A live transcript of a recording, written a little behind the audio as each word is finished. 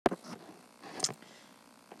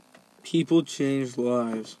People change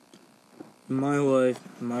lives. In my life,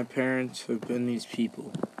 my parents have been these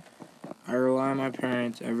people. I rely on my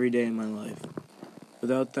parents every day in my life.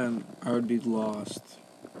 Without them, I would be lost.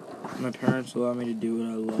 My parents allow me to do what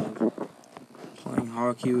I love. Playing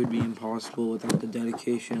hockey would be impossible without the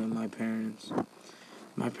dedication of my parents.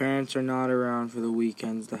 My parents are not around for the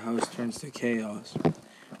weekends. The house turns to chaos.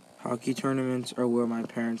 Hockey tournaments are where my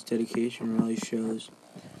parents' dedication really shows.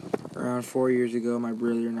 Around 4 years ago, my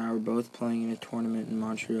brother and I were both playing in a tournament in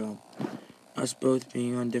Montreal. Us both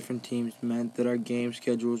being on different teams meant that our game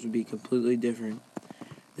schedules would be completely different.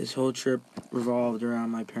 This whole trip revolved around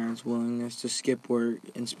my parents' willingness to skip work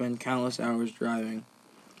and spend countless hours driving.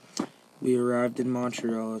 We arrived in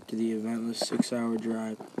Montreal after the eventless 6-hour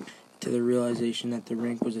drive to the realization that the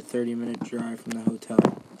rink was a 30-minute drive from the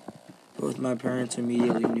hotel. Both my parents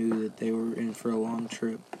immediately knew that they were in for a long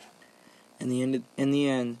trip. In the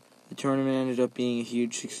end, the tournament ended up being a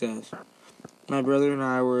huge success. My brother and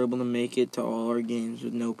I were able to make it to all our games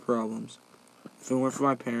with no problems. If it weren't for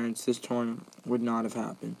my parents, this tournament would not have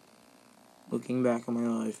happened. Looking back on my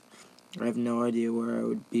life, I have no idea where I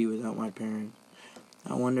would be without my parents.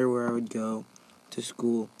 I wonder where I would go to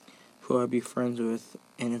school, who I'd be friends with,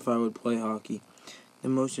 and if I would play hockey. The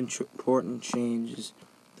most important change is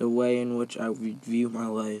the way in which I would view my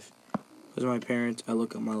life. With my parents, I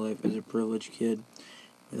look at my life as a privileged kid.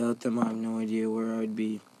 Without them, I have no idea where I would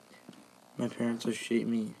be. My parents have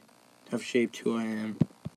shaped who I am.